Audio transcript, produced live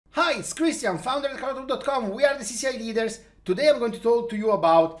Hi, it's Christian, founder of CartoonTools.com. We are the CCIE leaders. Today I'm going to talk to you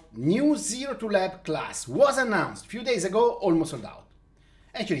about new Zero to Lab class. Was announced a few days ago, almost sold out.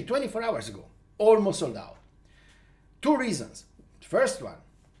 Actually, 24 hours ago, almost sold out. Two reasons. First one,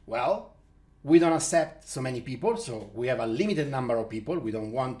 well, we don't accept so many people, so we have a limited number of people. We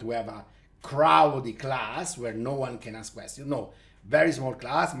don't want to have a crowded class where no one can ask questions. No, very small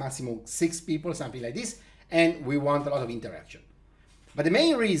class, maximum 6 people, something like this, and we want a lot of interaction. But the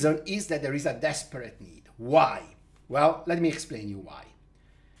main reason is that there is a desperate need. Why? Well, let me explain you why.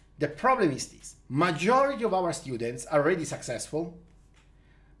 The problem is this. Majority of our students are already successful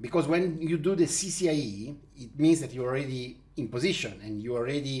because when you do the CCIE, it means that you're already in position and you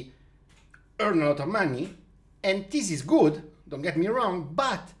already earn a lot of money. And this is good, don't get me wrong,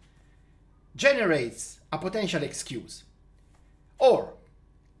 but generates a potential excuse. Or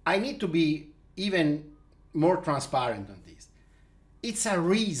I need to be even more transparent on this. It's a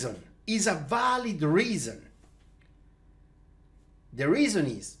reason, it's a valid reason. The reason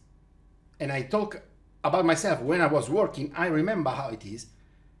is, and I talk about myself when I was working, I remember how it is.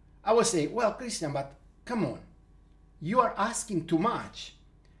 I would say, well, Christian, but come on, you are asking too much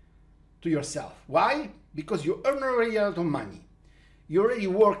to yourself. Why? Because you earn already a lot of money. You already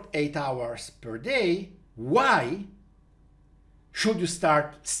worked 8 hours per day. Why should you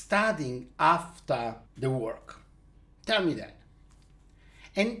start studying after the work? Tell me that.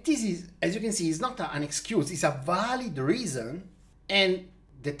 And this is, as you can see, is not an excuse, it's a valid reason. And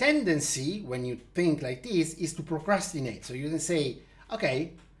the tendency, when you think like this, is to procrastinate. So you can say,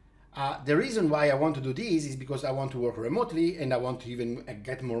 okay, the reason why I want to do this is because I want to work remotely and I want to even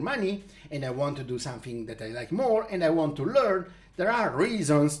get more money and I want to do something that I like more and I want to learn. There are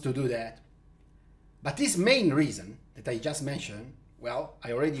reasons to do that. But this main reason that I just mentioned, well,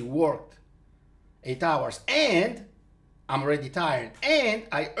 I already worked 8 hours and I'm already tired and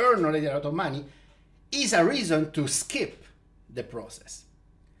I earn already a lot of money, is a reason to skip the process.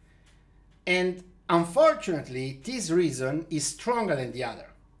 And unfortunately, this reason is stronger than the other.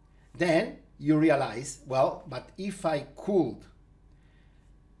 Then you realize, well, but if I could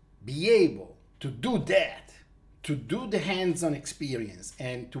be able to do that, to do the hands-on experience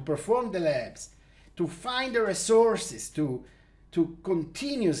and to perform the labs, to find the resources, to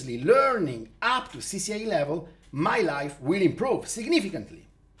continuously learning up to CCIE level, my life will improve significantly.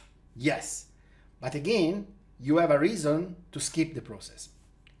 Yes, but again, you have a reason to skip the process.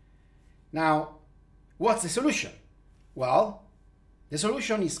 Now, what's the solution? Well, the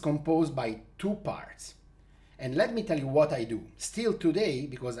solution is composed by 2 parts. And let me tell you what I do. Still today,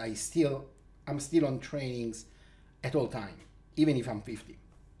 because I'm still on trainings at all time, even if I'm 50.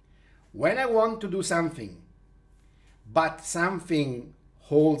 When I want to do something, but something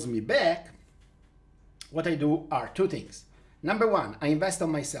holds me back, what I do are 2 things. Number 1, I invest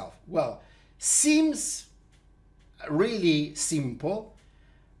on myself. Well, seems really simple,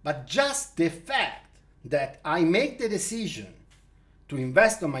 but just the fact that I make the decision to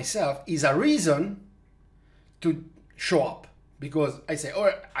invest on myself is a reason to show up, because I say,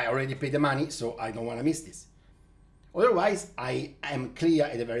 oh, I already paid the money, so I don't want to miss this. Otherwise, I am clear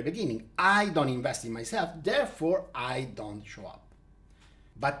at the very beginning. I don't invest in myself, therefore I don't show up.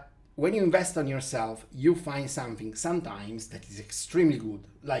 But when you invest on yourself, you find something sometimes that is extremely good,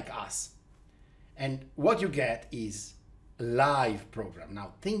 like us. And what you get is a live program.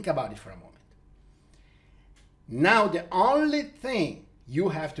 Now think about it for a moment. Now the only thing you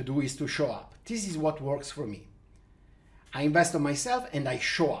have to do is to show up. This is what works for me. I invest on myself and I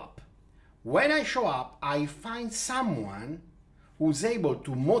show up. When I show up, I find someone who's able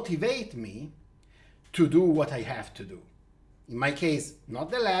to motivate me to do what I have to do. In my case, not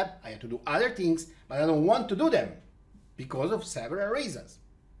the lab, I have to do other things, but I don't want to do them because of several reasons.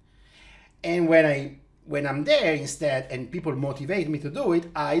 And when I'm there instead and people motivate me to do it,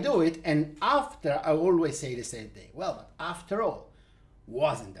 I do it. And after, I always say the same thing. Well, but after all,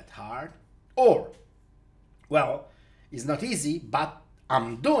 wasn't that hard? Or, well, it's not easy, but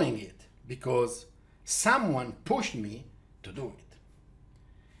I'm doing it because someone pushed me to do it.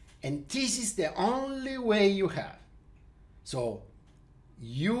 And this is the only way you have. So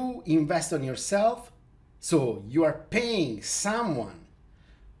you invest on yourself, so you are paying someone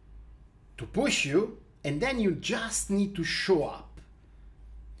to push you, and then you just need to show up.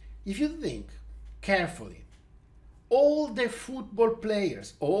 If you think carefully, all the football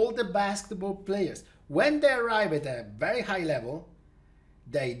players, all the basketball players, when they arrive at a very high level,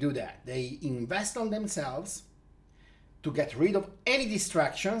 they do that. They invest on themselves to get rid of any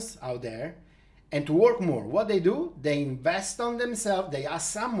distractions out there and to work more. What they do, they invest on themselves, they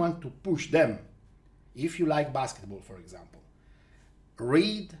ask someone to push them. If you like basketball, for example,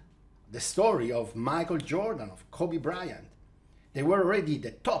 read the story of Michael Jordan, of Kobe Bryant. They were already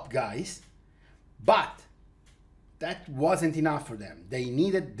the top guys, but that wasn't enough for them. They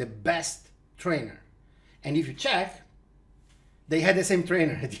needed the best trainer. And if you check, they had the same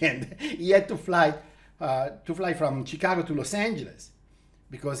trainer at the end. He had to fly from Chicago to Los Angeles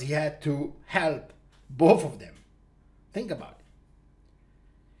because he had to help both of them. Think about it.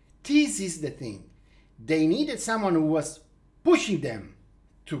 This is the thing. They needed someone who was pushing them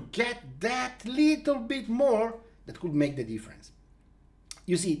to get that little bit more that could make the difference.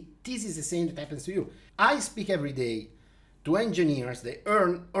 You see, this is the same that happens to you. I speak every day to engineers. They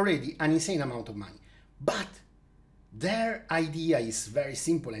earn already an insane amount of money, but their idea is very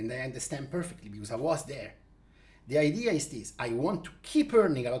simple, and I understand perfectly because I was there. The idea is this: I want to keep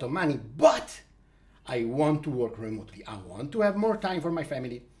earning a lot of money, but I want to work remotely. I want to have more time for my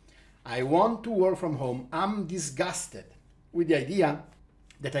family. I want to work from home. I'm disgusted with the idea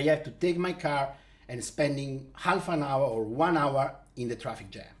that I have to take my car and spending half an hour or 1 hour in the traffic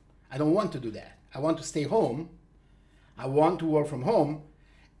jam. I don't want to do that. I want to stay home. I want to work from home,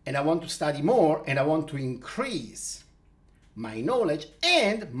 and I want to study more, and I want to increase my knowledge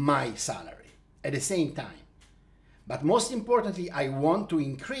and my salary at the same time. But most importantly, I want to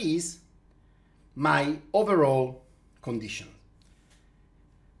increase my overall condition.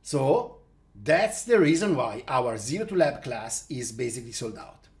 So that's the reason why our Zero to Lab class is basically sold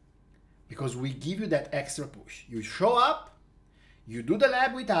out. Because we give you that extra push. You show up, you do the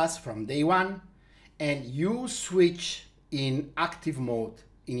lab with us from day one, and you switch in active mode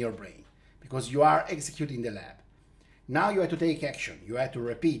in your brain because you are executing the lab. Now you have to take action, you have to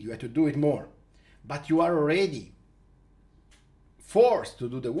repeat, you have to do it more, but you are already forced to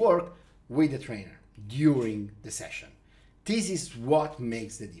do the work with the trainer during the session. This is what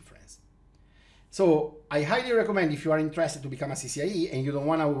makes the difference. So I highly recommend, if you are interested to become a CCIE and you don't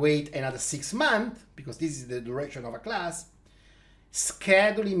want to wait another 6 months, because this is the duration of a class,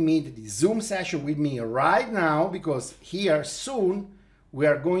 schedule immediately Zoom session with me right now, because here soon we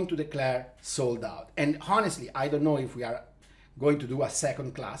are going to declare sold out. And honestly, I don't know if we are going to do a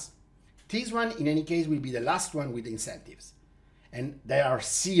second class. This one, in any case, will be the last one with incentives. And there are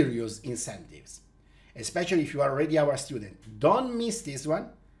serious incentives, especially if you are already our student. Don't miss this one.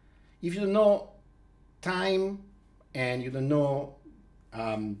 If you don't know time and you don't know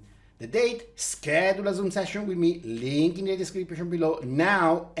the date, schedule a Zoom session with me, link in the description below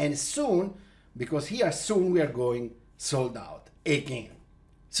now and soon, because here soon we are going sold out again.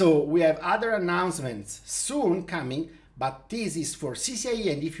 So we have other announcements soon coming, but this is for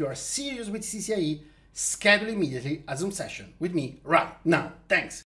CCIE, and if you are serious with CCIE, schedule immediately a Zoom session with me right now. Thanks.